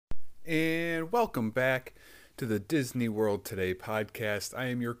and welcome back to the Disney World Today podcast. I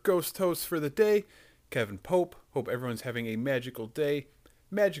am your ghost host for the day, Kevin Pope. Hope everyone's having a magical day,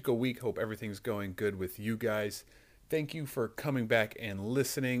 magical week. Hope everything's going good with you guys. Thank you for coming back and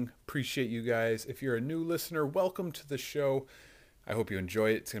listening. Appreciate you guys. If you're a new listener, welcome to the show. I hope you enjoy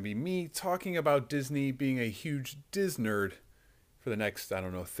it. It's going to be me talking about Disney, being a huge Disney nerd for the next,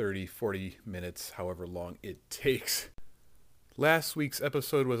 30, 40 minutes, however long it takes. Last week's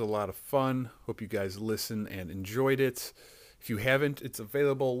episode was a lot of fun. Hope you guys listened and enjoyed it. If you haven't, it's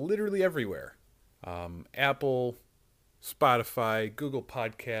available literally everywhere. Apple, Spotify, Google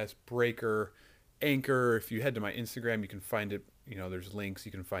Podcasts, Breaker, Anchor. If you head to my Instagram, you can find it. There's links.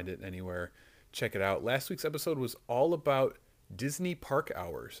 You can find it anywhere. Check it out. Last week's episode was all about Disney Park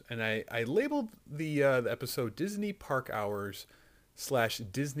Hours. And I labeled the episode Disney Park Hours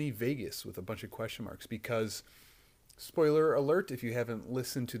 / Disney Vegas with a bunch of question marks because... Spoiler alert, if you haven't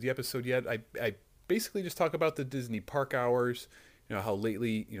listened to the episode yet, I basically just talk about the Disney park hours, how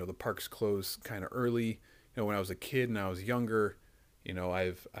lately, the parks close kind of early. When I was a kid and I was younger,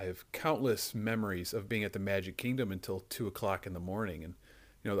 I have countless memories of being at the Magic Kingdom until 2 o'clock in the morning.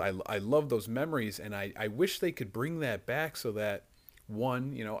 And, I love those memories, and I wish they could bring that back so that,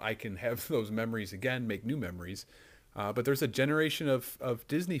 one, I can have those memories again, make new memories. But there's a generation of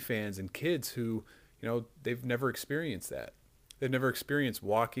Disney fans and kids who... they've never experienced that. They've never experienced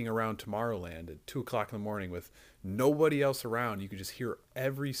walking around Tomorrowland at 2 o'clock in the morning with nobody else around. You could just hear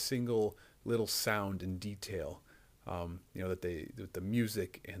every single little sound and detail. That the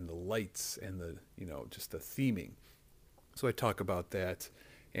music and the lights and the, just the theming. So I talk about that.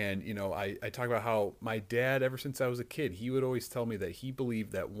 And, I talk about how my dad, ever since I was a kid, he would always tell me that he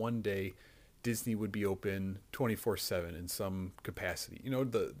believed that one day Disney would be open 24/7 in some capacity.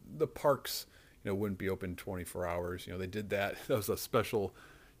 The parks... wouldn't be open 24 hours. They did that. That was a special,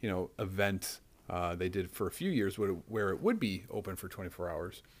 event they did for a few years where it would be open for 24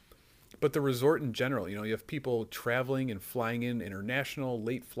 hours. But the resort in general, you have people traveling and flying in international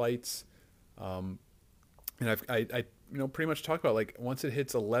late flights. And I pretty much talk about, like, once it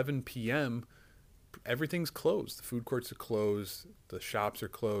hits 11 p.m., everything's closed. The food courts are closed. The shops are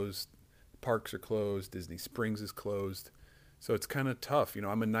closed. Parks are closed. Disney Springs is closed. So it's kind of tough.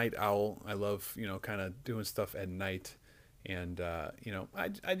 I'm a night owl. I love, kind of doing stuff at night. And,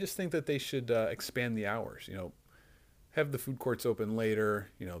 I just think that they should expand the hours, have the food courts open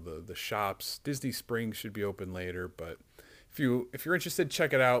later, the shops. Disney Springs should be open later. But if you're interested,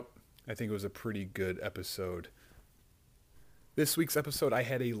 check it out. I think it was a pretty good episode. This week's episode, I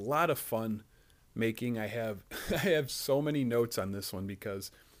had a lot of fun making. I have so many notes on this one because,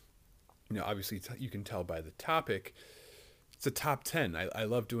 obviously you can tell by the topic. It's a top 10. I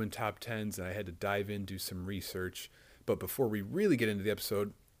love doing top 10s, and I had to dive in, do some research. But before we really get into the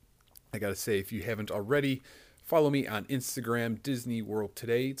episode, I got to say, if you haven't already, follow me on Instagram, Disney World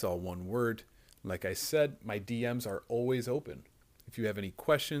Today. It's all one word. Like I said, my DMs are always open. If you have any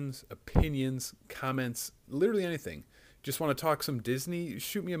questions, opinions, comments, literally anything, just want to talk some Disney,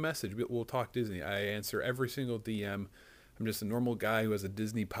 shoot me a message. We'll talk Disney. I answer every single DM. I'm just a normal guy who has a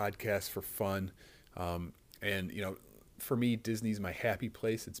Disney podcast for fun. For me, Disney's my happy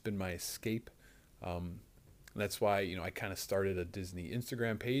place. It's been my escape. That's why, I kind of started a Disney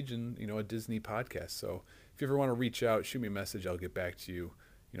Instagram page and, a Disney podcast. So if you ever want to reach out, shoot me a message. I'll get back to you,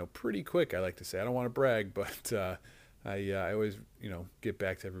 pretty quick. I like to say, I don't want to brag, but I always, get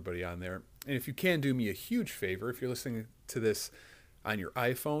back to everybody on there. And if you can do me a huge favor, if you're listening to this on your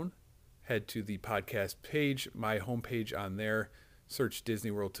iPhone, head to the podcast page, my homepage on there, search Disney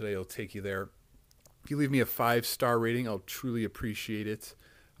World Today. It'll take you there. If you leave me a 5-star rating, I'll truly appreciate it.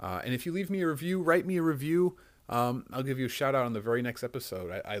 And if you leave me a review, write me a review. I'll give you a shout out on the very next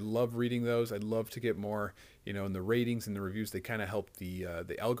episode. I love reading those. I'd love to get more, in the ratings and the reviews. They kind of help the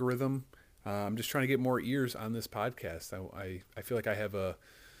algorithm. I'm just trying to get more ears on this podcast. I feel like I have a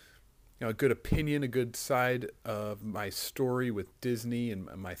good opinion, a good side of my story with Disney and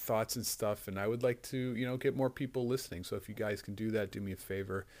my thoughts and stuff. And I would like to, get more people listening. So if you guys can do that, do me a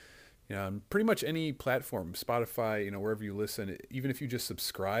favor. Pretty much any platform, Spotify, wherever you listen, even if you just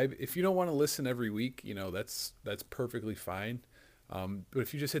subscribe, if you don't want to listen every week, that's perfectly fine. But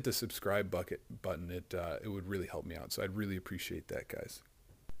if you just hit the subscribe button, it would really help me out. So I'd really appreciate that, guys.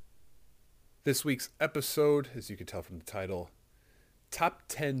 This week's episode, as you can tell from the title, Top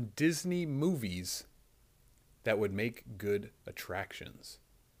 10 Disney Movies That Would Make Good Attractions.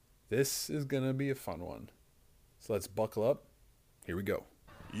 This is going to be a fun one. So let's buckle up. Here we go.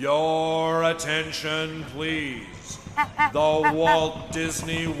 Your attention, please. The Walt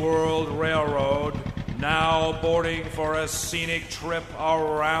Disney World Railroad Now boarding for a scenic trip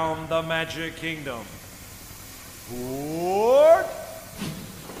around the Magic Kingdom. Board!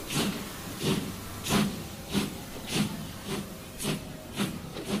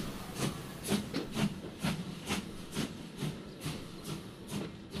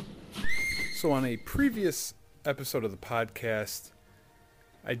 So on a previous episode of the podcast,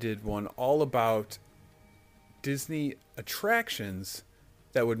 I did one all about Disney attractions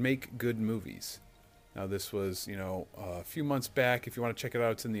that would make good movies. Now this was, a few months back. If you want to check it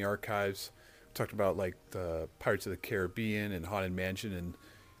out, it's in the archives. We talked about like the Pirates of the Caribbean and Haunted Mansion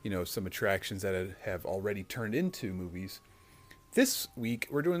and, some attractions that have already turned into movies. This week,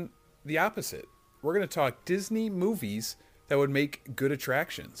 we're doing the opposite. We're going to talk Disney movies that would make good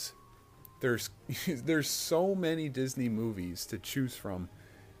attractions. There's so many Disney movies to choose from,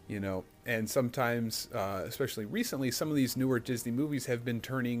 and sometimes, especially recently, some of these newer Disney movies have been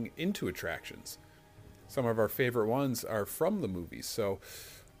turning into attractions. Some of our favorite ones are from the movies. So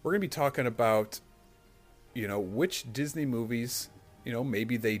we're going to be talking about, which Disney movies,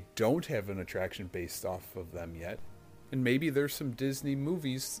 maybe they don't have an attraction based off of them yet. And maybe there's some Disney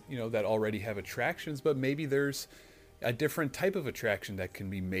movies, that already have attractions, but maybe there's a different type of attraction that can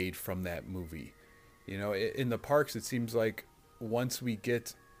be made from that movie. In the parks, it seems like once we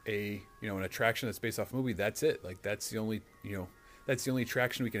get an attraction that's based off a movie, that's it. Like that's the only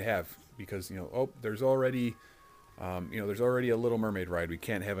attraction we can have because, there's already a Little Mermaid ride. We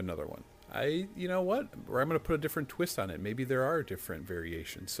can't have another one. I'm going to put a different twist on it. Maybe there are different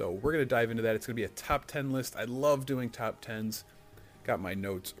variations. So we're going to dive into that. It's going to be a top 10 list. I love doing top 10s. Got my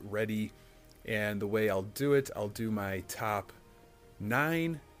notes ready. And the way I'll do it, I'll do my top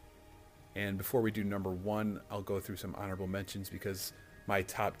 9. And before we do number 1, I'll go through some honorable mentions because my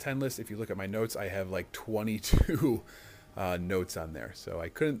top 10 list, if you look at my notes, I have like 22 notes on there. So I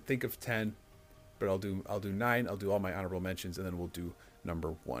couldn't think of 10, but I'll do 9. I'll do all my honorable mentions, and then we'll do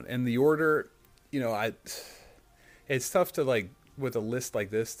number 1. And the order, it's tough to like with a list like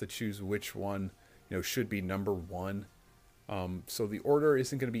this to choose which one, should be number 1. So the order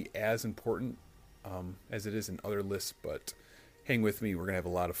isn't going to be as important as it is in other lists, but hang with me. We're going to have a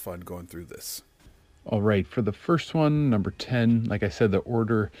lot of fun going through this. All right. For the first one, number 10, like I said, the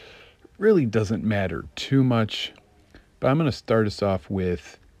order really doesn't matter too much, but I'm going to start us off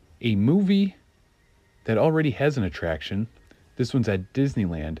with a movie that already has an attraction. This one's at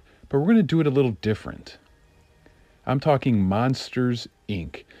Disneyland, but we're going to do it a little different. I'm talking Monsters,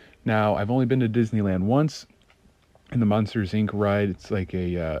 Inc. Now, I've only been to Disneyland once. And the Monsters, Inc. ride, it's like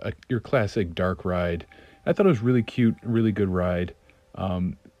your classic dark ride. I thought it was really cute, really good ride.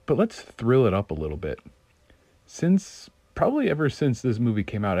 But let's thrill it up a little bit. Probably ever since this movie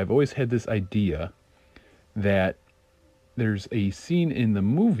came out, I've always had this idea that there's a scene in the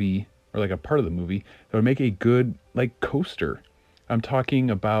movie, or like a part of the movie, that would make a good, like, coaster. I'm talking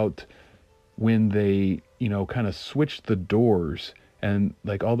about when they, kind of switched the doors, and,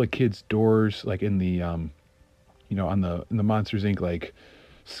 like, all the kids' doors, like, in the... in the Monsters, Inc. like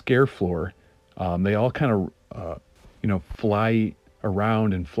scare floor, they all kind of, fly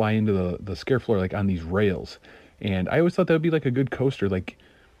around and fly into the scare floor, like on these rails. And I always thought that would be like a good coaster. Like,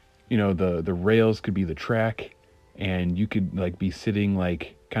 the rails could be the track and you could like be sitting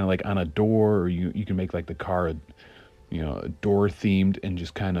like kind of like on a door, or you can make like the car, door themed and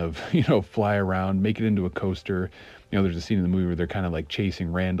just kind of, fly around, make it into a coaster. There's a scene in the movie where they're kind of like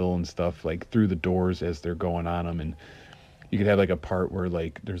chasing Randall and stuff like through the doors as they're going on them. And you could have like a part where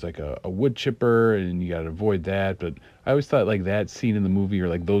like there's like a wood chipper and you got to avoid that. But I always thought like that scene in the movie or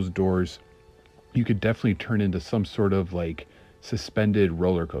like those doors, you could definitely turn into some sort of like suspended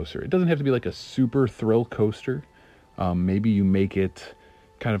roller coaster. It doesn't have to be like a super thrill coaster. Maybe you make it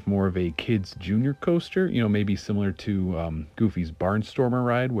kind of more of a kids junior coaster, maybe similar to Goofy's Barnstormer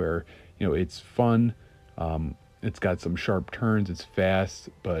ride where, it's fun. It's got some sharp turns. It's fast,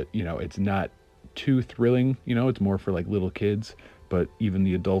 but, it's not too thrilling. It's more for like little kids, but even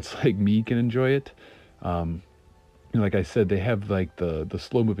the adults like me can enjoy it. Like I said, they have like the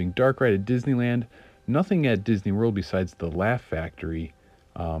slow moving dark ride at Disneyland. Nothing at Disney World besides the Laugh Factory.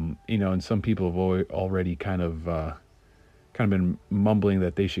 And some people have already kind of been mumbling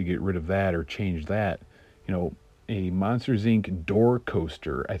that they should get rid of that or change that. A Monsters, Inc. door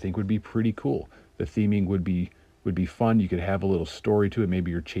coaster, I think would be pretty cool. The theming would be fun. You could have a little story to it.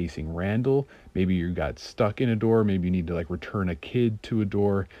 Maybe you're chasing Randall. Maybe you got stuck in a door. Maybe you need to like return a kid to a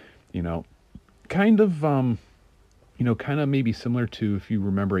door. Kind of maybe similar to, if you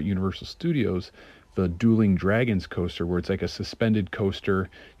remember at Universal Studios, the Dueling Dragons coaster, where it's like a suspended coaster.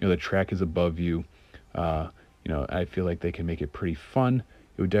 The track is above you. I feel like they can make it pretty fun.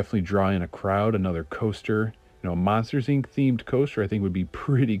 It It would definitely draw in a crowd. Another coaster, a Monsters Inc. themed coaster, I think would be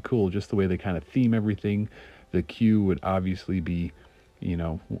pretty cool. Just the way they kind of theme everything. The queue would obviously be, you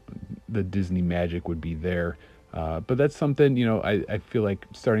know, the Disney magic would be there. But that's something, I feel like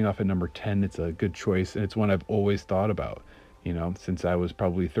starting off at number 10, it's a good choice. And it's one I've always thought about, since I was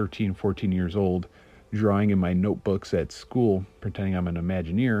probably 13, 14 years old, drawing in my notebooks at school, pretending I'm an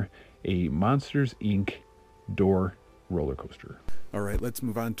Imagineer, a Monsters Inc. door roller coaster. All right, let's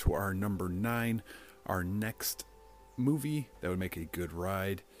move on to our number 9, our next movie that would make a good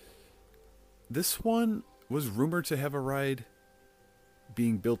ride. This one was rumored to have a ride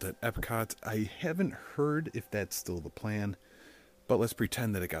being built at Epcot. I haven't heard if that's still the plan, but let's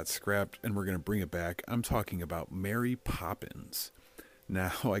pretend that it got scrapped and we're going to bring it back. I'm talking about Mary Poppins.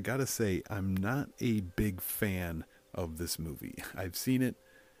 Now, I gotta say, I'm not a big fan of this movie. I've seen it,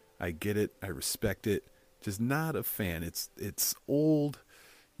 I get it, I respect it, just not a fan. It's old,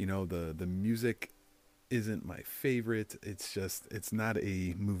 the music isn't my favorite. It's not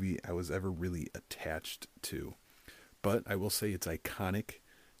a movie I was ever really attached to. But I will say it's iconic.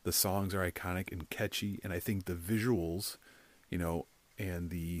 The songs are iconic and catchy, and I think the visuals, and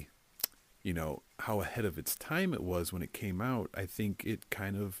the, how ahead of its time it was when it came out, I think it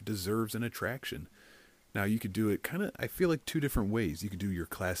kind of deserves an attraction. Now, you could do it I feel like two different ways. You could do your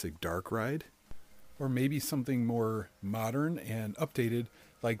classic dark ride, or maybe something more modern and updated,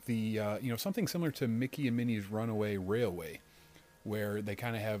 like the, something similar to Mickey and Minnie's Runaway Railway, where they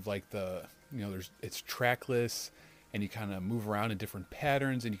kind of have like it's trackless, and you kind of move around in different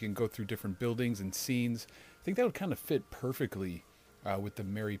patterns, and you can go through different buildings and scenes. I think that would kind of fit perfectly with the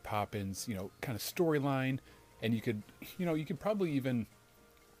Mary Poppins, kind of storyline. And you could probably even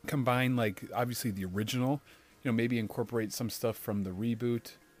combine, like, obviously the original, maybe incorporate some stuff from the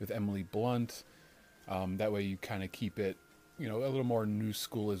reboot with Emily Blunt. That way you kind of keep it, a little more new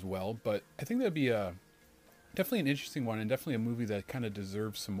school as well. But I think that'd be definitely an interesting one, and definitely a movie that kind of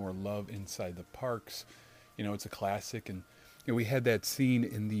deserves some more love inside the parks. It's a classic, and we had that scene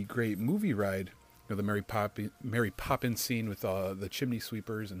in the Great Movie Ride, the Mary Poppins scene with the chimney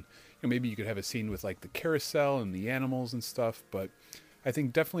sweepers, and maybe you could have a scene with like the carousel and the animals and stuff. But I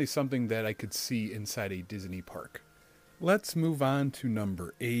think definitely something that I could see inside a Disney park. Let's move on to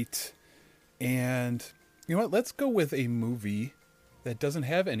number 8, and you know what? Let's go with a movie that doesn't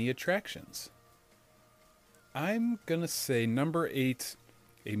have any attractions. I'm gonna say number 8,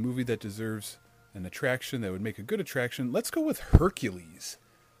 a movie that deserves an attraction, that would make a good attraction. Let's go with Hercules,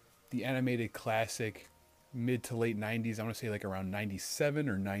 the animated classic, mid to late 90s. I want to say like around 97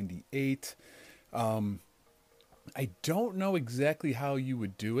 or 98. I don't know exactly how you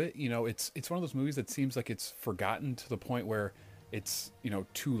would do it. It's one of those movies that seems like it's forgotten to the point where it's,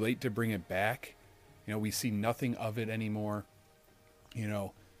 too late to bring it back. We see nothing of it anymore.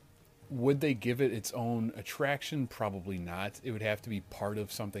 Would they give it its own attraction? Probably not. It would have to be part of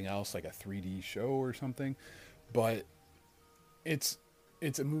something else, like a 3D show or something. But it's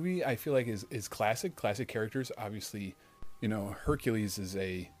a movie I feel like is classic characters. Obviously, Hercules is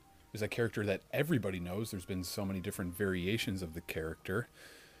a character that everybody knows. There's been so many different variations of the character.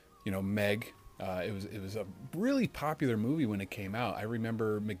 Meg. It was a really popular movie when it came out. I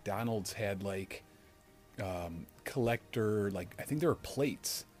remember McDonald's had like collector, like, I think there were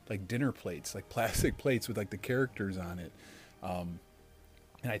plates, like dinner plates, like plastic plates with like the characters on it.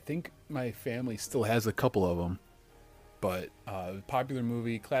 And I think my family still has a couple of them. But popular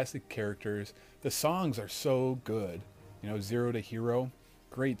movie, classic characters. The songs are so good. Zero to Hero,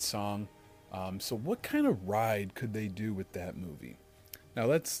 great song. So what kind of ride could they do with that movie? Now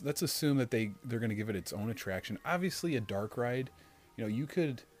let's assume that they're going to give it its own attraction. Obviously, a dark ride. You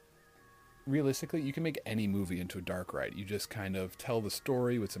could realistically, you can make any movie into a dark ride. You just kind of tell the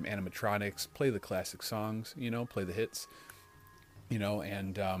story with some animatronics, play the classic songs, play the hits,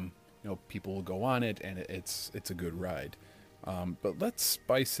 and people will go on it, and it's a good ride. But let's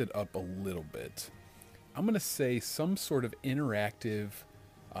spice it up a little bit. I'm gonna say some sort of interactive,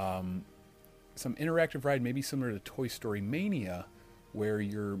 ride, maybe similar to Toy Story Mania, where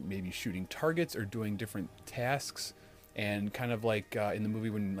you're maybe shooting targets or doing different tasks. And kind of like in the movie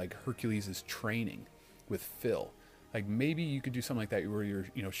when like Hercules is training with Phil, like maybe you could do something like that where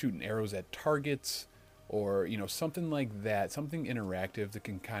you're shooting arrows at targets, or something like that, something interactive that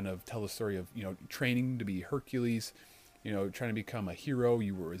can kind of tell the story of training to be Hercules, trying to become a hero.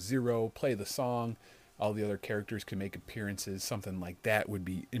 You were a zero, play the song, all the other characters can make appearances. Something like that would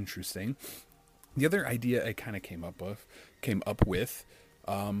be interesting. The other idea I kind of came up with.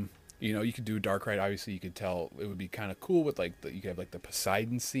 You could do a dark ride. Obviously, you could tell it would be kind of cool with you could have like the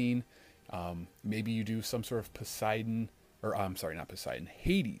Poseidon scene. Maybe you do some sort of Poseidon or I'm sorry, not Poseidon,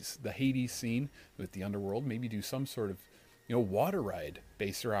 Hades, the Hades scene with the underworld. Maybe do some sort of, water ride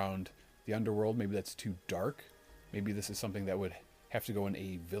based around the underworld. Maybe that's too dark. Maybe this is something that would have to go in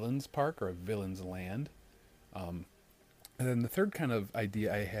a villain's park or a villain's land. And then the third kind of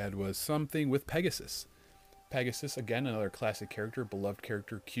idea I had was something with Pegasus. Pegasus, again, another classic character, beloved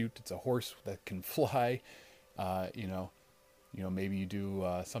character, cute. It's a horse that can fly. Maybe you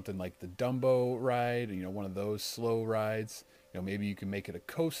do something like the Dumbo ride, one of those slow rides. Maybe you can make it a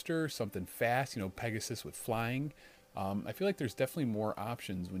coaster, something fast, Pegasus with flying. I feel like there's definitely more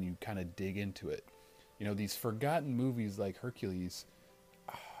options when you kind of dig into it. These forgotten movies like Hercules,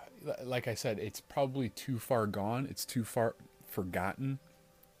 like I said, it's probably too far gone. It's too far forgotten.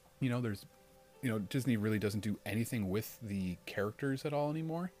 Disney really doesn't do anything with the characters at all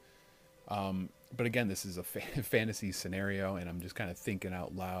anymore. But again, this is a fantasy scenario, and I'm just kind of thinking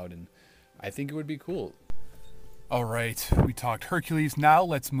out loud, and I think it would be cool. All right, we talked Hercules. Now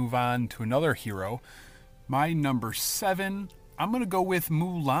let's move on to another hero. My number 7, I'm going to go with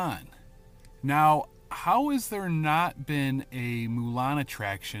Mulan. Now, how has there not been a Mulan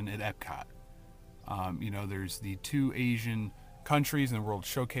attraction at Epcot? There's the 2 Asian countries in the World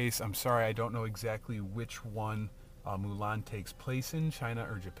Showcase. I'm sorry, I don't know exactly which one Mulan takes place in, China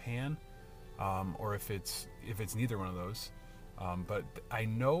or Japan. Or if it's neither one of those. But I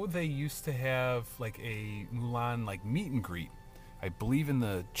know they used to have like a Mulan like meet and greet, I believe in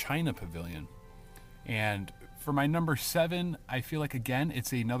the China Pavilion. And for my number 7, I feel like, again,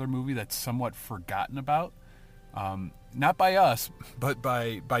 it's another movie that's somewhat forgotten about. Not by us, but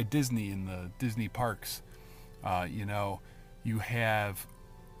by Disney in the Disney parks. You have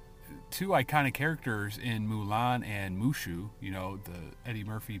 2 iconic characters in Mulan and Mushu. Eddie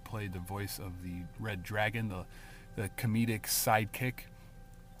Murphy played the voice of the Red Dragon, the comedic sidekick.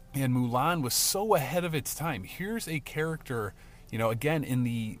 And Mulan was so ahead of its time. Here's a character, again, in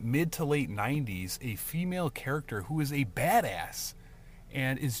the mid to late 90s, a female character who is a badass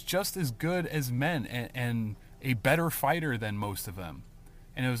and is just as good as men and a better fighter than most of them.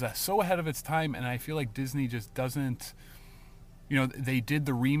 And it was so ahead of its time, and I feel like Disney just doesn't... they did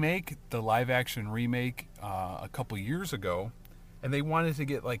the remake, the live-action remake, a couple years ago, and they wanted to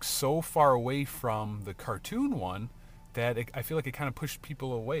get like so far away from the cartoon one that I feel like it kind of pushed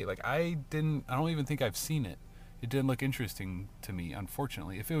people away. Like I don't even think I've seen it. It didn't look interesting to me,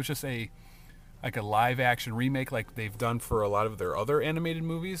 unfortunately. If it was just a live-action remake like they've done for a lot of their other animated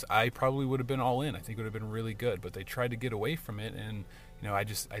movies, I probably would have been all in. I think it would have been really good, but they tried to get away from it, and I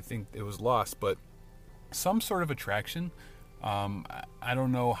think it was lost. But some sort of attraction. I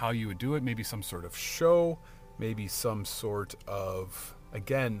don't know how you would do it. Maybe some sort of show, maybe some sort of,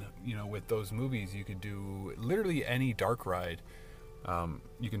 again, with those movies, you could do literally any dark ride.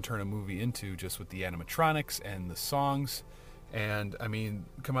 You can turn a movie into just with the animatronics and the songs. And I mean,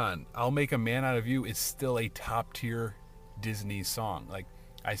 come on, I'll Make a Man Out of You is still a top tier Disney song. Like,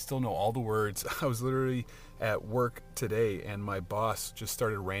 I still know all the words. I was literally at work today and my boss just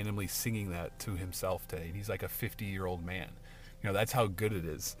started randomly singing that to himself today. And he's like a 50-year-old man. That's how good it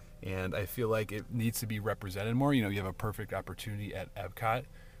is. And I feel like it needs to be represented more. You have a perfect opportunity at Epcot.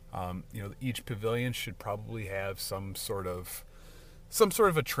 Each pavilion should probably have some sort of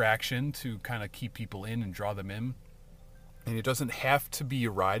attraction to kind of keep people in and draw them in. And it doesn't have to be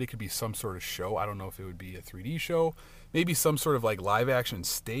a ride. It could be some sort of show. I don't know if it would be a 3D show, maybe some sort of like live action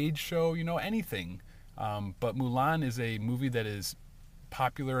stage show, anything. But Mulan is a movie that is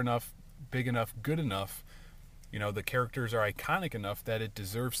popular enough, big enough, good enough. The characters are iconic enough that it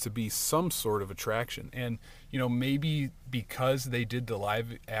deserves to be some sort of attraction. And, maybe because they did the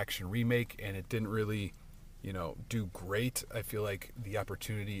live action remake and it didn't really, do great, I feel like the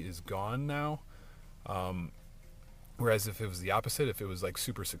opportunity is gone now. Whereas if it was the opposite, if it was like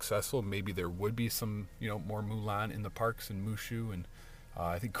super successful, maybe there would be some, more Mulan in the parks and Mushu and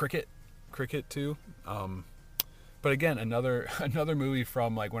I think Cricket too. But again, another movie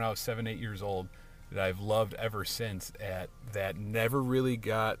from like when I was 7-8 years old that I've loved ever since. That never really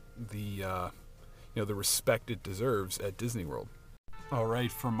got the the respect it deserves at Disney World. All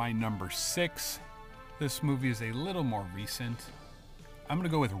right, for my number 6, this movie is a little more recent. I'm gonna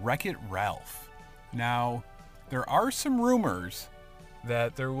go with Wreck-It Ralph. Now, there are some rumors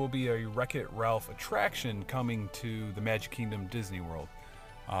that there will be a Wreck-It Ralph attraction coming to the Magic Kingdom Disney World.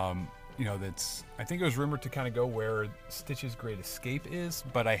 I think it was rumored to kind of go where Stitch's Great Escape is,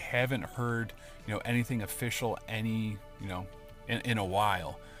 but I haven't heard, anything official in a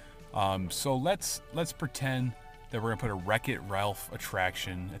while. So let's pretend that we're gonna put a Wreck-It Ralph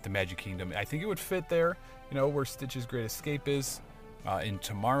attraction at the Magic Kingdom. I think it would fit there, where Stitch's Great Escape is, in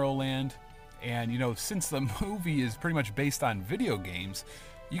Tomorrowland. And since the movie is pretty much based on video games,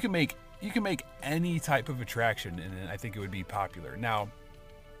 you can make any type of attraction, and I think it would be popular. Now,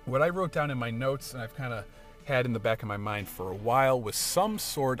 what I wrote down in my notes, and I've kind of had in the back of my mind for a while, was some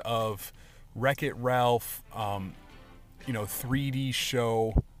sort of Wreck-It Ralph, 3D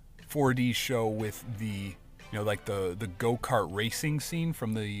show, 4D show with the, like the go-kart racing scene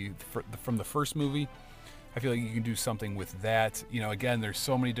from the first movie. I feel like you can do something with that. Again, there's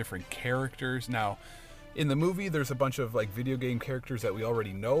so many different characters. Now, in the movie, there's a bunch of like video game characters that we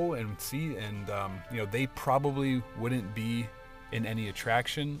already know and see, and they probably wouldn't be in any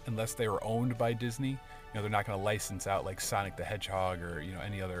attraction unless they were owned by Disney. They're not going to license out like Sonic the Hedgehog or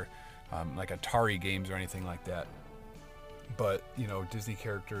any other like Atari games or anything like that. But Disney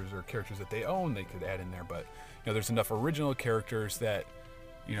characters or characters that they own, they could add in there. But there's enough original characters that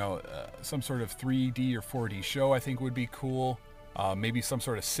some sort of 3D or 4D show I think would be cool. Maybe some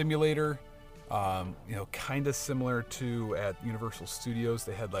sort of simulator. Kind of similar to at Universal Studios,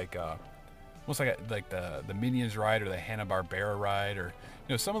 they had like almost like the Minions ride or the Hanna-Barbera ride, or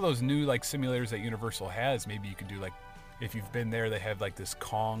some of those new like simulators that Universal has. Maybe you could do like, if you've been there, they have like this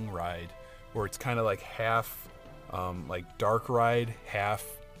Kong ride where it's kind of like half like dark ride, half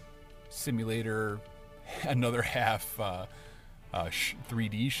simulator, another half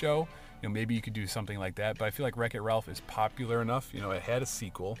 3D show. Maybe you could do something like that. But I feel like Wreck-It Ralph is popular enough. It had a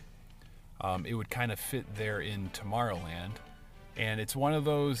sequel. It would kind of fit there in Tomorrowland, and it's one of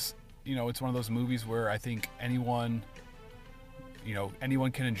those, it's one of those movies where I think anyone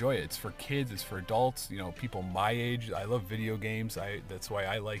can enjoy it. It's for kids, it's for adults, people my age. I love video games. That's why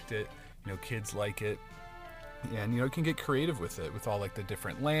I liked it. Kids like it, and you can get creative with it, with all like the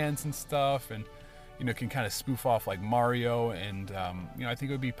different lands and stuff, and can kind of spoof off like Mario, and I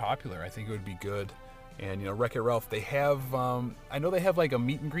think it would be popular. I think it would be good. And Wreck-It Ralph, they have I know they have like a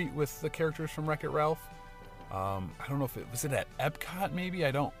meet and greet with the characters from Wreck-It Ralph. I don't know if it was at Epcot. Maybe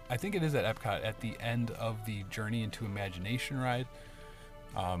I think it is at Epcot at the end of the Journey into Imagination ride.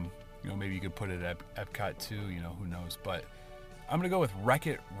 Maybe you could put it at Epcot too. Who knows? But I'm gonna go with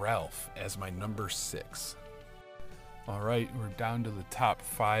Wreck-It Ralph as my number 6. All right, we're down to the top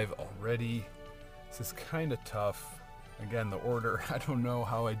 5 already. This is kind of tough. Again, the order, I don't know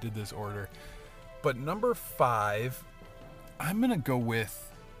how I did this order. But number 5, I'm going to go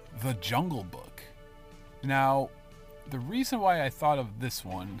with The Jungle Book. Now, the reason why I thought of this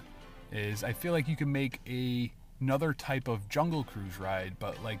one is I feel like you can make another type of Jungle Cruise ride,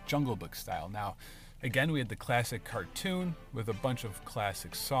 but like Jungle Book style. Now, again, we had the classic cartoon with a bunch of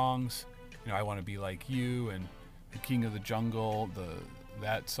classic songs. I Want to Be Like You and The King of the Jungle,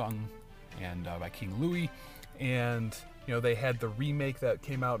 that song, and by King Louis. And they had the remake that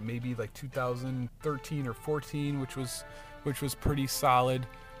came out maybe like 2013 or 14, which was pretty solid.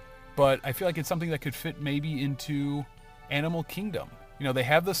 But I feel like it's something that could fit maybe into Animal Kingdom. They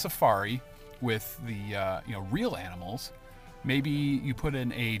have the safari with the real animals. Maybe you put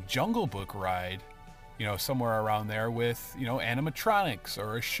in a Jungle Book ride, somewhere around there with animatronics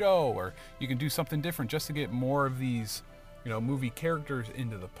or a show, or you can do something different just to get more of these movie characters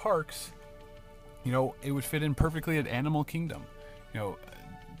into the parks. It would fit in perfectly at Animal Kingdom.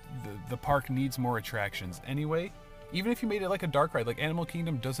 The park needs more attractions anyway. Even if you made it like a dark ride, like Animal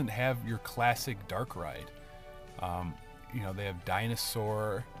Kingdom doesn't have your classic dark ride. They have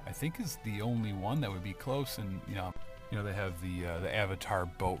Dinosaur, I think is the only one that would be close, and they have the Avatar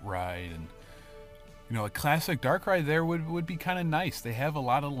boat ride, and a classic dark ride there would be kind of nice. They have a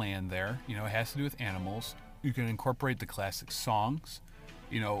lot of land there. It has to do with animals. You can incorporate the classic songs.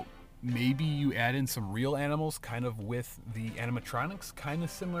 Maybe you add in some real animals kind of with the animatronics, kind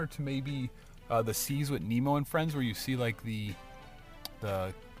of similar to maybe the Seas with Nemo and Friends, where you see like the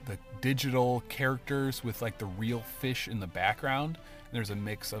digital characters with like the real fish in the background. And there's a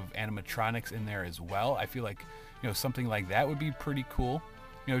mix of animatronics in there as well. I feel like something like that would be pretty cool.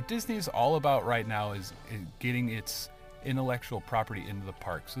 Disney's all about right now is getting its intellectual property into the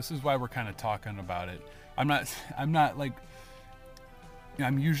parks. This is why we're kind of talking about it. I'm not like,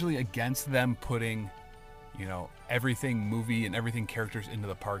 I'm usually against them putting, everything movie and everything characters into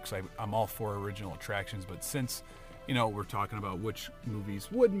the parks. I'm all for original attractions, but since, we're talking about which movies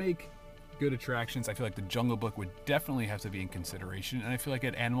would make good attractions, I feel like the Jungle Book would definitely have to be in consideration. And I feel like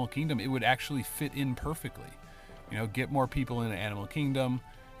at Animal Kingdom, it would actually fit in perfectly. Get more people into Animal Kingdom,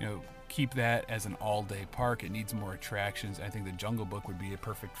 keep that as an all-day park. It needs more attractions. I think the Jungle Book would be a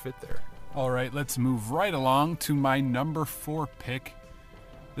perfect fit there. All right, let's move right along to my number 4 pick.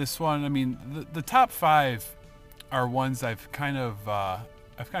 This one, I mean, the top 5 are ones I've kind of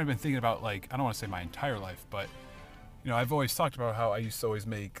been thinking about, like, I don't want to say my entire life, but I've always talked about how I used to always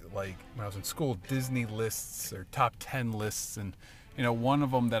make, like, when I was in school, Disney lists or top 10 lists. And, one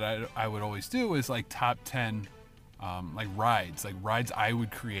of them that I would always do is, like, top 10, like, rides I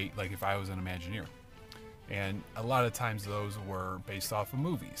would create, like, if I was an Imagineer. And a lot of times those were based off of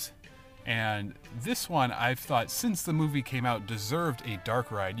movies. And this one, I've thought, since the movie came out, deserved a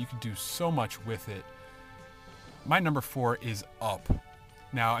dark ride. You could do so much with it. My number 4 is Up.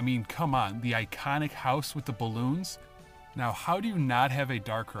 Now, I mean, come on, the iconic house with the balloons. Now, how do you not have a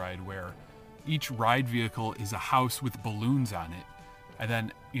dark ride where each ride vehicle is a house with balloons on it? And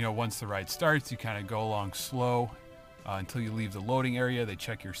then, once the ride starts, you kind of go along slow until you leave the loading area. They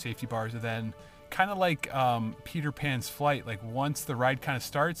check your safety bars, and then kind of like Peter Pan's flight, like once the ride kind of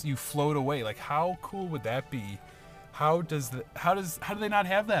starts, you float away. Like, how cool would that be? How do they not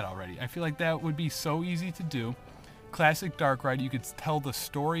have that already? I feel like that would be so easy to do. Classic dark ride. You could tell the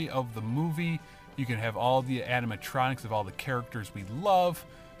story of the movie. You can have all the animatronics of all the characters we love.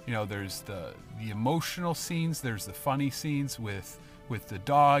 There's the emotional scenes. There's the funny scenes with the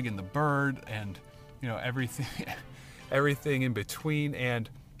dog and the bird, and everything, everything in between. And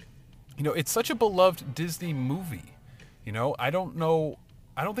it's such a beloved Disney movie. I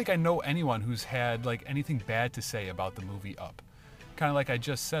don't think I know anyone who's had, like, anything bad to say about the movie Up. Kind of like I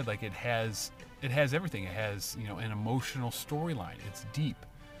just said, like, it has everything. It has, an emotional storyline. It's deep,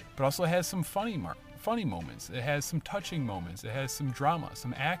 but also has some funny moments. It has some touching moments. It has some drama,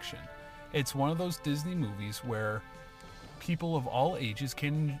 some action. It's one of those Disney movies where people of all ages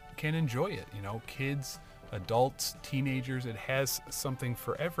can enjoy it. Kids, adults, teenagers. It has something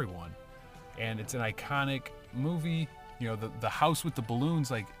for everyone. And it's an iconic movie. The house with the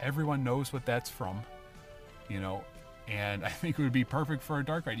balloons, like, everyone knows what that's from. And I think it would be perfect for a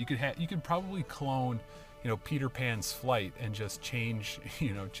dark ride. You could probably clone, Peter Pan's flight and just change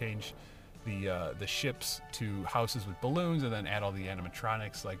the ships to houses with balloons and then add all the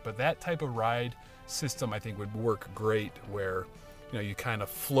animatronics. But that type of ride system, I think, would work great, where you kind of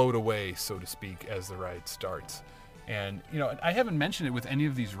float away, so to speak, as the ride starts. And I haven't mentioned it with any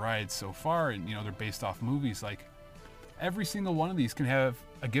of these rides so far, and they're based off movies. Like, every single one of these can have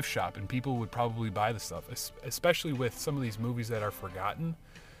a gift shop, and people would probably buy the stuff, especially with some of these movies that are forgotten.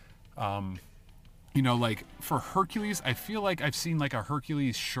 Like for Hercules, I feel like I've seen, like, a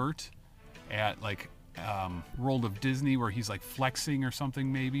Hercules shirt at, like, World of Disney where he's, like, flexing or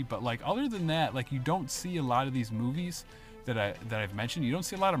something maybe. But, like, other than that, like, you don't see a lot of these movies that I've mentioned. You don't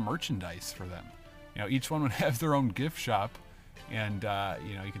see a lot of merchandise for them. Each one would have their own gift shop, and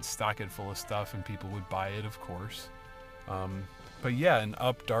you could stock it full of stuff, and people would buy it, of course. But yeah, an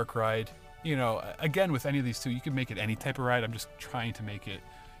Up dark ride. Again, with any of these two, you can make it any type of ride. I'm just trying to make it,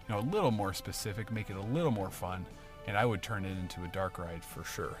 a little more specific, make it a little more fun, and I would turn it into a dark ride for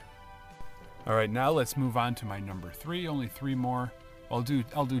sure. All right, now let's move on to my number 3. Only 3 more. I'll do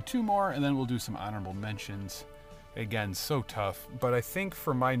 2 more, and then we'll do some honorable mentions. Again, so tough, but I think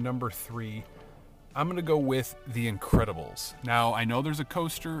for my number 3, I'm going to go with The Incredibles. Now, I know there's a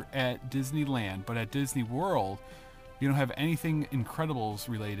coaster at Disneyland, but at Disney World, you don't have anything Incredibles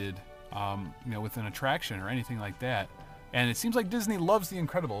related, with an attraction or anything like that. And it seems like Disney loves The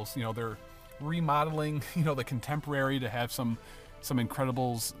Incredibles. They're remodeling, the Contemporary to have some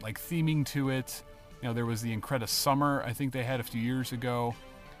Incredibles, like, theming to it. There was the Incredisummer, I think they had a few years ago.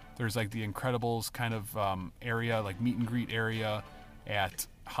 There's, like, the Incredibles kind of area, like meet and greet area at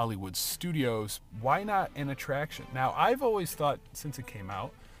Hollywood Studios. Why not an attraction? Now, I've always thought, since it came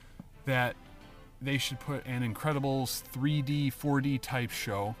out, that they should put an Incredibles 3D, 4D type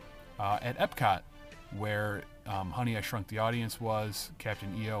show at Epcot, where Honey, I Shrunk the Audience was,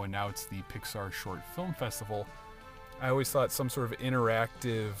 Captain EO, and now it's the Pixar Short Film Festival. I always thought some sort of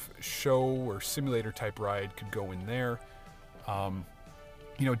interactive show or simulator type ride could go in there.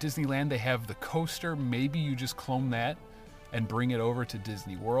 Disneyland, they have the coaster. Maybe you just clone that and bring it over to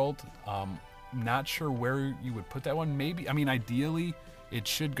Disney World. Not sure where you would put that one. Maybe, ideally, it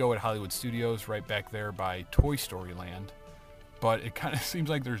should go at Hollywood Studios, right back there by Toy Story Land. But it kind of seems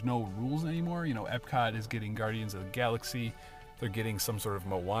like there's no rules anymore. Epcot is getting Guardians of the Galaxy. They're getting some sort of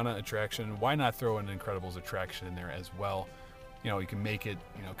Moana attraction. Why not throw an Incredibles attraction in there as well? You can make it,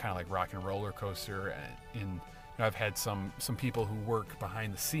 kind of like Rock and Roller Coaster. I've had some people who work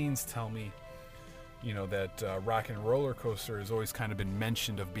behind the scenes tell me, that Rock and Roller Coaster has always kind of been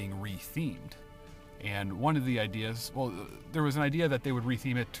mentioned of being rethemed. And one of the ideas, there was an idea that they would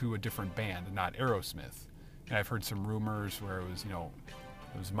retheme it to a different band, not Aerosmith. And I've heard some rumors where it was,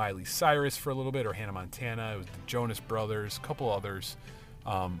 it was Miley Cyrus for a little bit, or Hannah Montana. It was the Jonas Brothers, a couple others.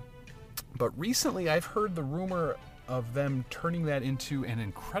 But recently I've heard the rumor of them turning that into an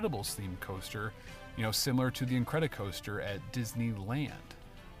Incredibles themed coaster, similar to the Incredicoaster at Disneyland.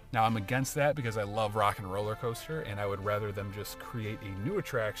 Now, I'm against that because I love Rock and Roller Coaster, and I would rather them just create a new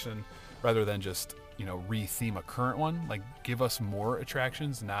attraction rather than just, re-theme a current one. Like, give us more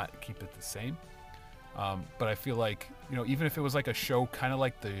attractions, not keep it the same. But I feel like, even if it was like a show kind of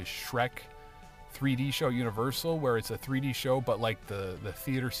like the Shrek 3D show at Universal, where it's a 3D show, but like the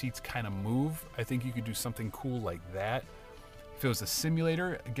theater seats kind of move, I think you could do something cool like that. If it was a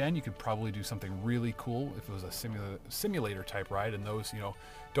simulator, again, you could probably do something really cool if it was a simulator type ride, and those,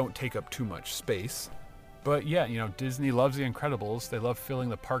 don't take up too much space. But yeah, Disney loves the Incredibles. They love filling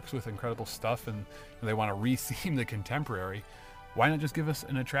the parks with incredible stuff, and they want to re-theme the contemporary. Why not just give us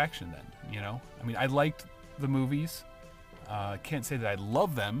an attraction then, I mean, I liked the movies. Can't say that I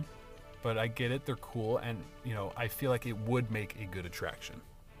love them, but I get it. They're cool, and, I feel like it would make a good attraction.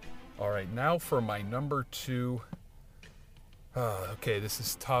 All right, now for my number 2. Okay, this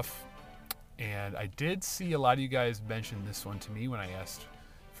is tough, and I did see a lot of you guys mention this one to me when I asked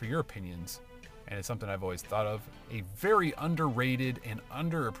for your opinions, and it's something I've always thought of. A very underrated and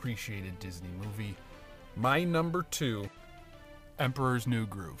underappreciated Disney movie. My number 2, Emperor's New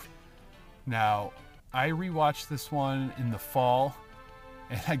Groove. Now, I rewatched this one in the fall,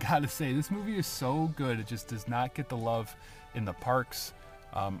 and I gotta say, this movie is so good. It just does not get the love in the parks.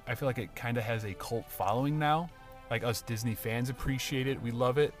 I feel like it kind of has a cult following now. Like, us Disney fans appreciate it. We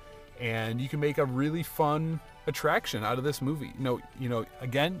love it. And you can make a really fun attraction out of this movie.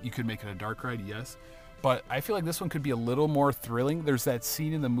 Again, you could make it a dark ride, yes. But I feel like this one could be a little more thrilling. There's that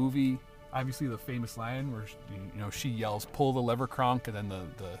scene in the movie, obviously the famous line where, she yells, "Pull the lever, Kronk," and then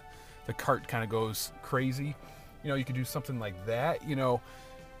the cart kind of goes crazy. You could do something like that.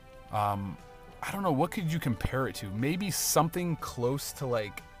 I don't know, what could you compare it to? Maybe something close to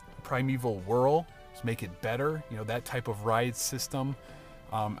like Primeval Whirl. Just make it better, that type of ride system.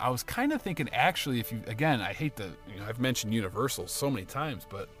 I was kind of thinking, actually, I hate I've mentioned Universal so many times,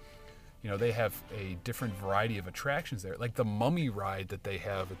 but they have a different variety of attractions there. Like the Mummy ride that they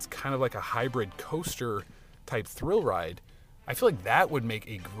have, it's kind of like a hybrid coaster type thrill ride. I feel like that would make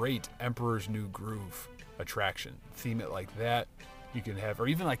a great Emperor's New Groove attraction. Theme it like that. You can have, or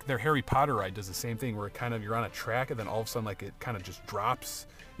even like their Harry Potter ride does the same thing, where you're on a track and then all of a sudden like it kind of just drops.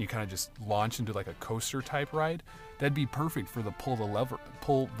 You kind of just launch into like a coaster type ride. That'd be perfect for the pull the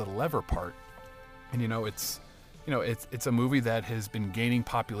lever part. And it's a movie that has been gaining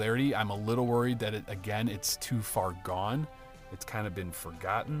popularity. I'm a little worried that it's too far gone. It's kind of been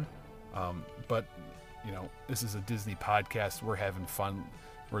forgotten. But this is a Disney podcast. We're having fun.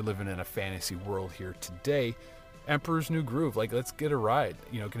 We're living in a fantasy world here today. Emperor's New Groove, like, let's get a ride.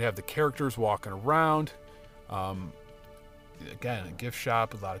 You can have the characters walking around. Again, a gift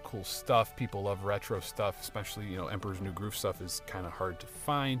shop, a lot of cool stuff. People love retro stuff, especially, Emperor's New Groove stuff is kind of hard to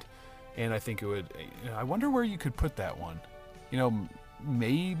find. And I think it would, I wonder where you could put that one.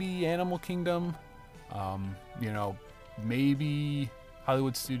 Maybe Animal Kingdom, maybe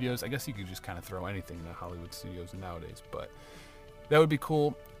Hollywood Studios. I guess you could just kind of throw anything in the Hollywood Studios nowadays, but that would be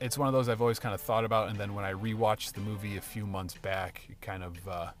cool. It's one of those I've always kind of thought about, and then when I rewatched the movie a few months back, it kind of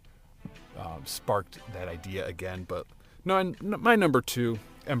sparked that idea again. But no, my number 2,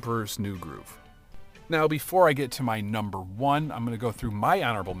 Emperor's New Groove. Now, before I get to my number 1, I'm going to go through my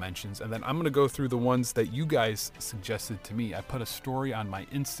honorable mentions, and then I'm going to go through the ones that you guys suggested to me. I put a story on my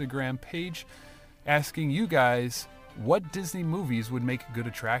Instagram page asking you guys what Disney movies would make a good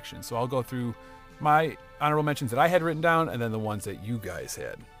attraction. So I'll go through my honorable mentions that I had written down, and then the ones that you guys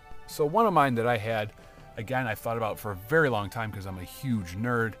had. So one of mine that I had, again, I thought about for a very long time because I'm a huge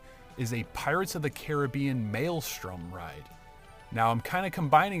nerd, is a Pirates of the Caribbean Maelstrom ride. Now, I'm kind of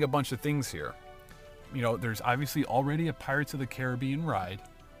combining a bunch of things here. There's obviously already a Pirates of the Caribbean ride,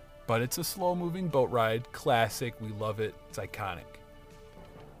 but it's a slow-moving boat ride, classic, we love it, it's iconic.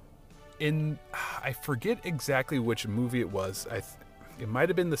 I forget exactly which movie it was. It might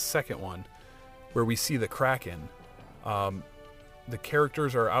have been the second one, where we see the Kraken. The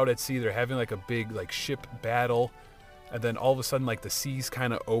characters are out at sea. They're having like a big like ship battle, and then all of a sudden like the seas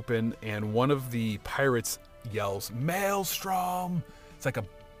kind of open, and one of the pirates yells, "Maelstrom!" It's like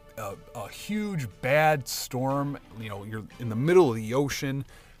a huge bad storm. You're in the middle of the ocean.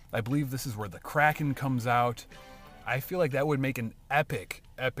 I believe this is where the Kraken comes out. I feel like that would make an epic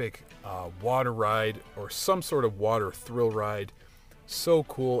water ride or some sort of water thrill ride. So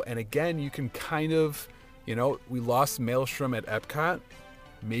cool. And again, you can kind of, we lost Maelstrom at Epcot.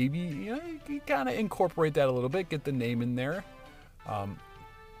 Maybe, you kind of incorporate that a little bit, get the name in there.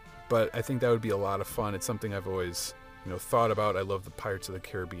 But I think that would be a lot of fun. It's something I've always, thought about. I love the Pirates of the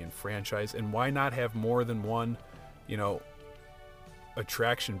Caribbean franchise. And why not have more than one, you know,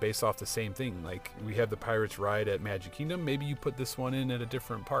 attraction based off the same thing. Like we have the Pirates ride at Magic Kingdom. Maybe you put this one in at a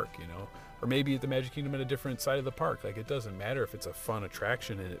different park, you know, or maybe at the Magic Kingdom at a different side of the park. Like it doesn't matter if it's a fun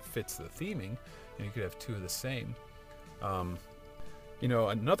attraction and it fits the theming. And you could have two of the same. You know,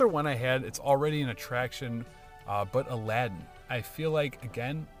 another one I had, it's already an attraction, but Aladdin. I feel like,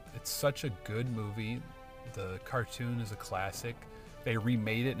 again, it's such a good movie. The cartoon is a classic. They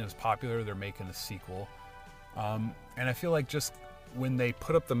remade it and it was popular. They're making a sequel. And I feel like just when they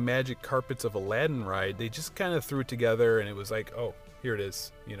put up the magic carpets of Aladdin ride, they just kind of threw it together and it was like, oh, here it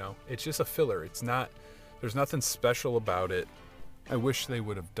is. You know, it's just a filler. It's not, there's nothing special about it. I wish they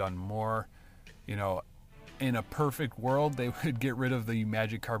would have done more. You know, in a perfect world, they would get rid of the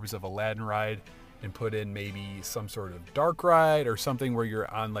magic carpets of Aladdin ride and put in maybe some sort of dark ride or something where you're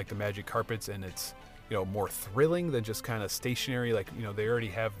on like the magic carpets and it's, you know, more thrilling than just kind of stationary. Like, you know, they already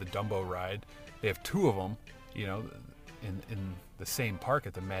have the Dumbo ride. They have two of them, you know, in the same park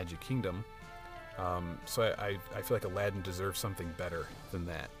at the Magic Kingdom. So I feel like Aladdin deserves something better than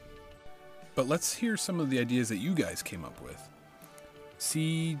that. But let's hear some of the ideas that you guys came up with.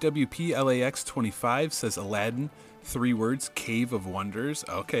 CWPLAX25 says Aladdin, 3 words, Cave of Wonders.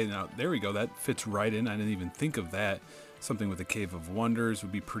 Okay, now there we go. That fits right in. I didn't even think of that. Something with a Cave of Wonders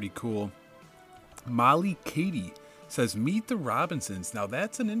would be pretty cool. Molly Katie says Meet the Robinsons. Now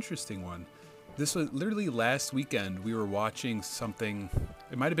that's an interesting one. This was literally last weekend. We were watching something.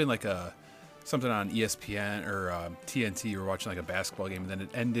 It might have been like something on ESPN or TNT. We were watching like a basketball game, and then it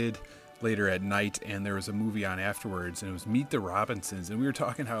ended later at night, and there was a movie on afterwards, and it was Meet the Robinsons. And we were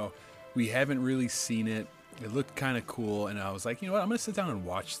talking how we haven't really seen it. It looked kind of cool, and I was like, you know what? I'm gonna sit down and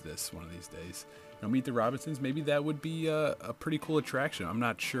watch this one of these days. You know, Meet the Robinsons. Maybe that would be a pretty cool attraction. I'm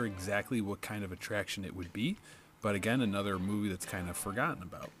not sure exactly what kind of attraction it would be, but again, another movie that's kind of forgotten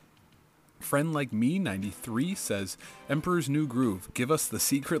about. Friend Like Me 93 says Emperor's New Groove. Give us the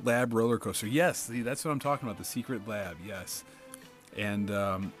Secret Lab roller coaster. Yes, that's what I'm talking about. The Secret Lab. Yes. And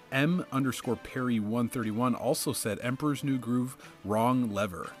M_Perry 131 also said Emperor's New Groove, wrong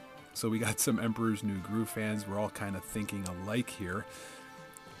lever. So we got some Emperor's New Groove fans. We're all kind of thinking alike here.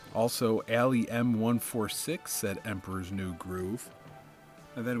 Also, Allie M146 said Emperor's New Groove.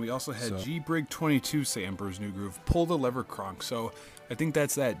 And then we also had Gbrig22 say Emperor's New Groove. Pull the lever, Kronk. So I think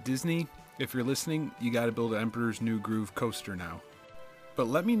that's that. Disney, if you're listening, you got to build an Emperor's New Groove coaster now. But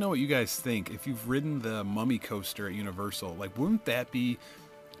let me know what you guys think. If you've ridden the Mummy coaster at Universal, like, wouldn't that be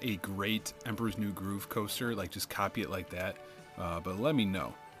a great Emperor's New Groove coaster? Like, just copy it like that. But let me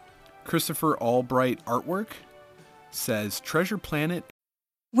know. Christopher Albright Artwork says Treasure Planet.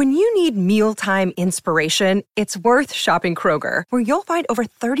 When you need mealtime inspiration, it's worth shopping Kroger, where you'll find over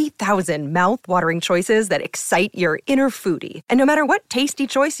 30,000 mouth-watering choices that excite your inner foodie. And no matter what tasty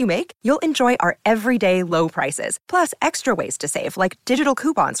choice you make, you'll enjoy our everyday low prices, plus extra ways to save, like digital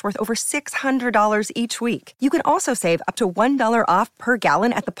coupons worth over $600 each week. You can also save up to $1 off per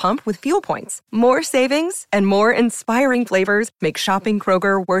gallon at the pump with fuel points. More savings and more inspiring flavors make shopping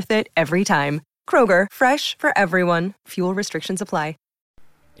Kroger worth it every time. Kroger, fresh for everyone. Fuel restrictions apply.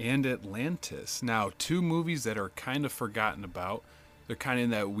 And Atlantis. Now, 2 movies that are kind of forgotten about. They're kind of in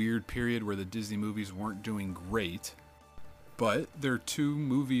that weird period where the Disney movies weren't doing great. But they're 2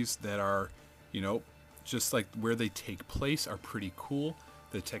 movies that are, you know, just like where they take place are pretty cool.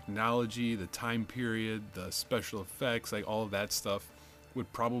 The technology, the time period, the special effects, like all of that stuff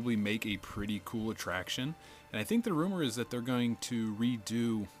would probably make a pretty cool attraction. And I think the rumor is that they're going to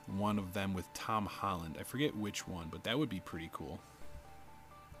redo one of them with Tom Holland. I forget which one, but that would be pretty cool.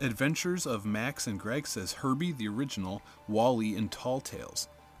 Adventures of Max and Greg says Herbie the original, Wall-E, and Tall Tales.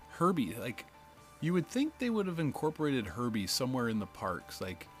 Herbie, like, you would think they would have incorporated Herbie somewhere in the parks.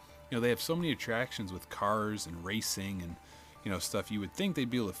 Like, you know, they have so many attractions with cars and racing and, you know, stuff. You would think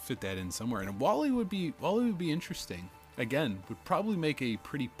they'd be able to fit that in somewhere. And Wall-E would be interesting. Again, would probably make a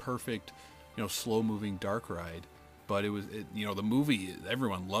pretty perfect, you know, slow-moving dark ride. But you know, the movie,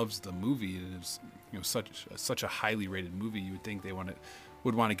 everyone loves the movie. It is, you know, such a highly rated movie. You would think they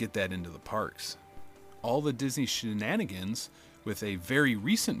would want to get that into the parks. All the Disney shenanigans with a very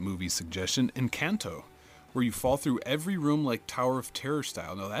recent movie suggestion, Encanto, where you fall through every room like Tower of Terror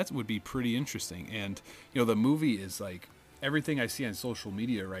style. Now that would be pretty interesting. And, you know, the movie is like, everything I see on social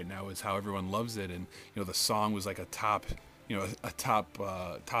media right now is how everyone loves it. And, you know, the song was like a top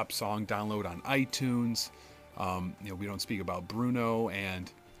song download on iTunes. You know, we don't speak about Bruno,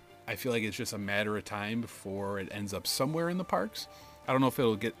 and I feel like it's just a matter of time before it ends up somewhere in the parks. I don't know if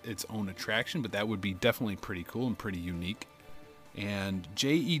it'll get its own attraction, but that would be definitely pretty cool and pretty unique. And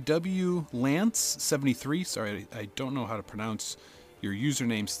JEW Lance 73, sorry, I don't know how to pronounce your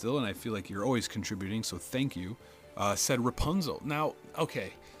username still, and I feel like you're always contributing, so thank you. said Rapunzel. Now,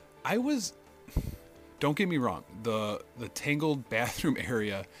 okay, don't get me wrong, the tangled bathroom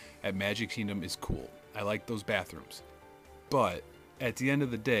area at Magic Kingdom is cool. I like those bathrooms. But at the end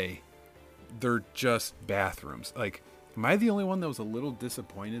of the day, they're just bathrooms. Like, am I the only one that was a little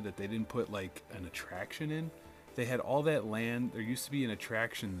disappointed that they didn't put like an attraction in? They had all that land. There used to be an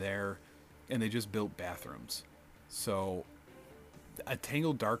attraction there, and they just built bathrooms. So a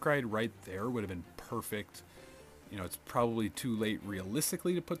Tangled Dark Ride right there would have been perfect. You know, it's probably too late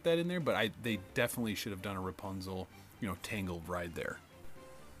realistically to put that in there, but they definitely should have done a Rapunzel, Tangled ride there.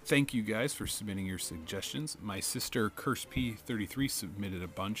 Thank you guys for submitting your suggestions. My sister, Curse P33, submitted a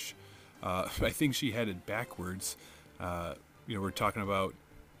bunch. I think she had it backwards. We're talking about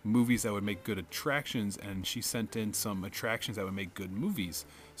movies that would make good attractions, and she sent in some attractions that would make good movies.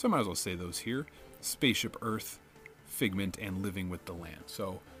 So I might as well say those here. Spaceship Earth, Figment, and Living with the Land.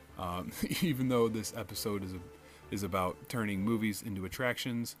 So even though this episode is about turning movies into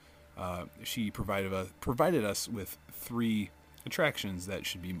attractions, she provided us with 3 attractions that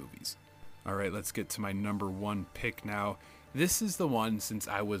should be movies. All right, let's get to my number 1 pick now. This is the one, since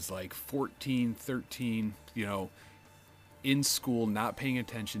I was like 14, 13, in school, not paying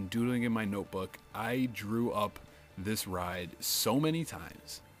attention, doodling in my notebook. I drew up this ride so many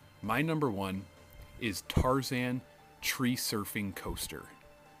times. My number 1 is Tarzan Tree Surfing Coaster.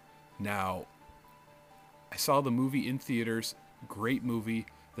 Now, I saw the movie in theaters. Great movie.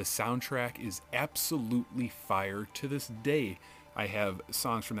 The soundtrack is absolutely fire. To this day, I have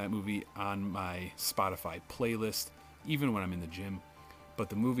songs from that movie on my Spotify playlist, even when I'm in the gym. But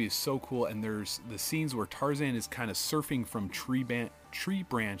the movie is so cool, and there's the scenes where Tarzan is kind of surfing from tree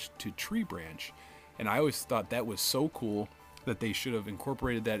branch to tree branch. And I always thought that was so cool that they should have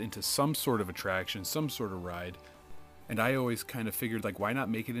incorporated that into some sort of attraction, some sort of ride. And I always kind of figured, like, why not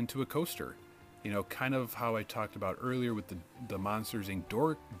make it into a coaster? Kind of how I talked about earlier with the Monsters Inc.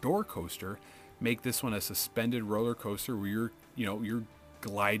 door coaster. Make this one a suspended roller coaster where you're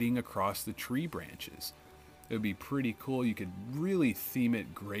gliding across the tree branches. It would be pretty cool. You could really theme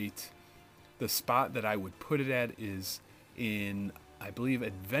it great. The spot that I would put it at is in, I believe,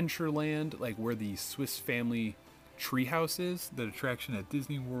 Adventureland, like where the Swiss Family Treehouse is, the attraction at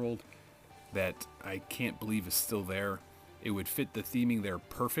Disney World that I can't believe is still there. It would fit the theming there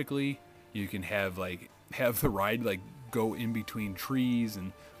perfectly. You can have the ride like go in between trees,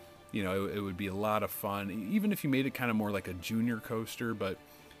 and it would be a lot of fun. Even if you made it kind of more like a junior coaster,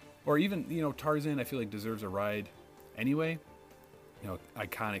 or even Tarzan, I feel like deserves a ride anyway.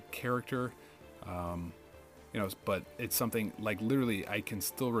 Iconic character. But it's something like literally I can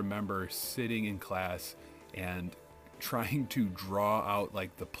still remember sitting in class and trying to draw out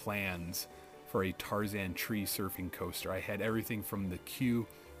like the plans for a Tarzan tree surfing coaster. I had everything from the queue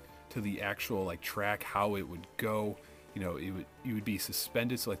to the actual like track, how it would go. You would be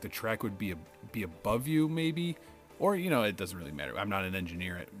suspended, so like the track would be above you maybe, or it doesn't really matter. I'm not an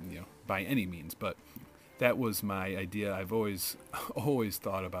engineer by any means, but that was my idea. I've always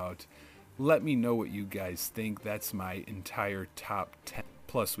thought about. Let me know what you guys think. That's my entire top 10.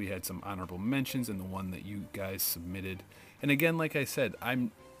 Plus, we had some honorable mentions in the one that you guys submitted. And again, like I said,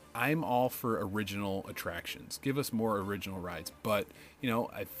 I'm all for original attractions. Give us more original rides. But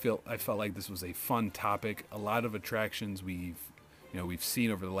I felt like this was a fun topic. A lot of attractions we've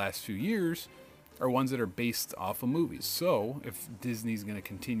seen over the last few years are ones that are based off of movies. So if Disney's going to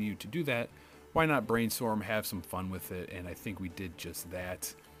continue to do that, why not brainstorm, have some fun with it? And I think we did just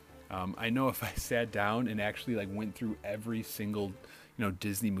that. I know if I sat down and actually like went through every single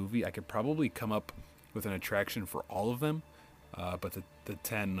Disney movie, I could probably come up with an attraction for all of them. But the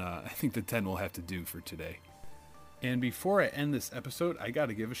 10, I think the 10 will have to do for today. And before I end this episode, I got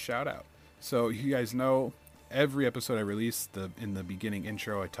to give a shout out. So you guys know, every episode I release, in the beginning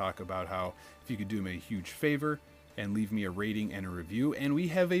intro, I talk about how if you could do me a huge favor and leave me a rating and a review. And we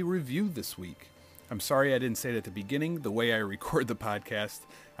have a review this week. I'm sorry I didn't say it at the beginning. The way I record the podcast,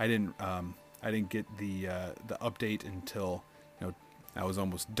 I didn't get the update until I was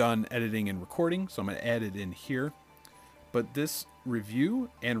almost done editing and recording. So I'm going to add it in here. But this review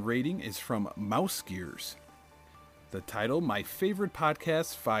and rating is from Mouse Gears. The title, My Favorite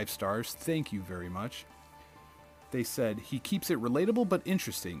Podcast, 5 stars. Thank you very much. They said, he keeps it relatable but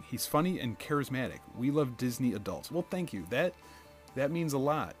interesting. He's funny and charismatic. We love Disney adults. Well, thank you. That means a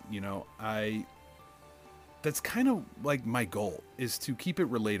lot. That's kind of like my goal, is to keep it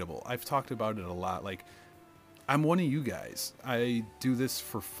relatable. I've talked about it a lot. Like, I'm one of you guys. I do this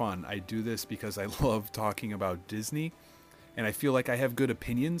for fun. I do this because I love talking about Disney. And I feel like I have good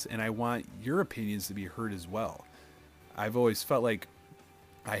opinions, and I want your opinions to be heard as well. I've always felt like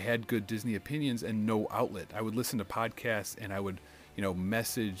I had good Disney opinions and no outlet. I would listen to podcasts and I would,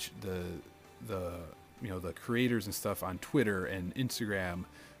 message the creators and stuff on Twitter and Instagram,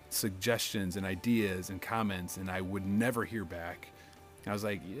 suggestions and ideas and comments, and I would never hear back. I was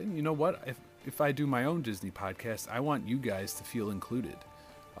like, you know what? If I do my own Disney podcast, I want you guys to feel included.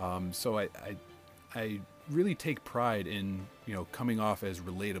 So I really take pride in, coming off as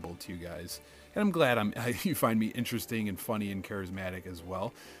relatable to you guys. And I'm glad you find me interesting and funny and charismatic as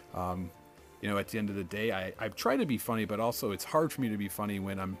well. At the end of the day, I try to be funny, but also it's hard for me to be funny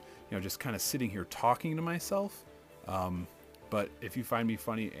when I'm, just kind of sitting here talking to myself. But if you find me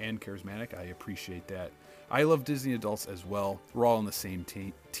funny and charismatic, I appreciate that. I love Disney adults as well. We're all on the same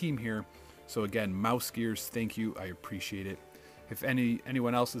team here. So again, Mouse Gears, thank you. I appreciate it. If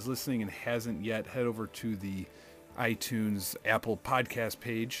anyone else is listening and hasn't yet, head over to the iTunes Apple podcast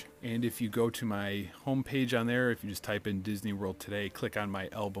page. And if you go to my homepage on there, if you just type in Disney World Today, click on my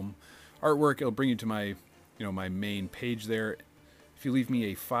album artwork, it'll bring you to my, my main page there. If you leave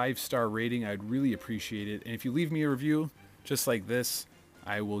me a 5-star rating, I'd really appreciate it. And if you leave me a review, just like this,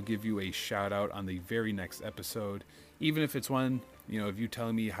 I will give you a shout out on the very next episode. Even if it's one, if you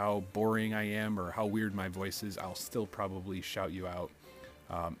telling me how boring I am or how weird my voice is, I'll still probably shout you out.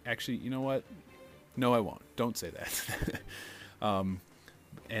 Actually, you know what? No, I won't. Don't say that.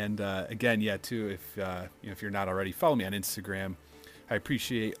 Again, too, if you're not already, follow me on Instagram. I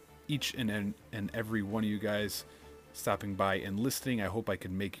appreciate each and every one of you guys stopping by and listening. I hope I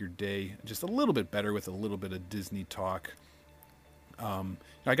can make your day just a little bit better with a little bit of Disney talk. I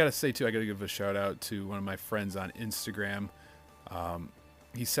gotta say too, I gotta give a shout out to one of my friends on Instagram.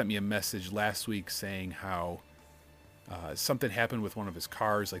 He sent me a message last week saying how something happened with one of his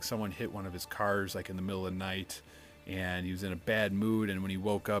cars, like someone hit one of his cars like in the middle of the night, and he was in a bad mood, and when he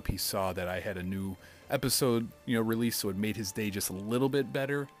woke up he saw that I had a new episode released, so it made his day just a little bit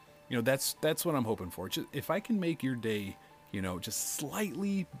better. That's what I'm hoping for. Just, if I can make your day just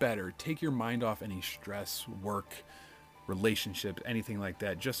slightly better, take your mind off any stress, work, relationship, anything like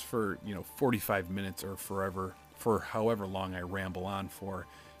that, just for 45 minutes or forever, for however long I ramble on for,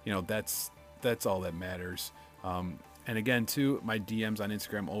 that's all that matters. And again too, my DMs on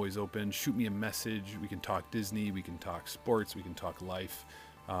Instagram always open. Shoot me a message. We can talk Disney, we can talk sports, we can talk life,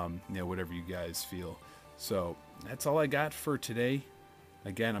 whatever you guys feel. So that's all I got for today.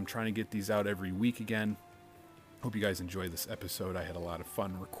 Again, I'm trying to get these out every week again. Hope you guys enjoy this episode. I had a lot of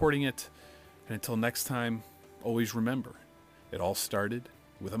fun recording it. And until next time, always remember, it all started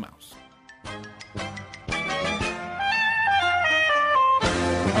with a mouse.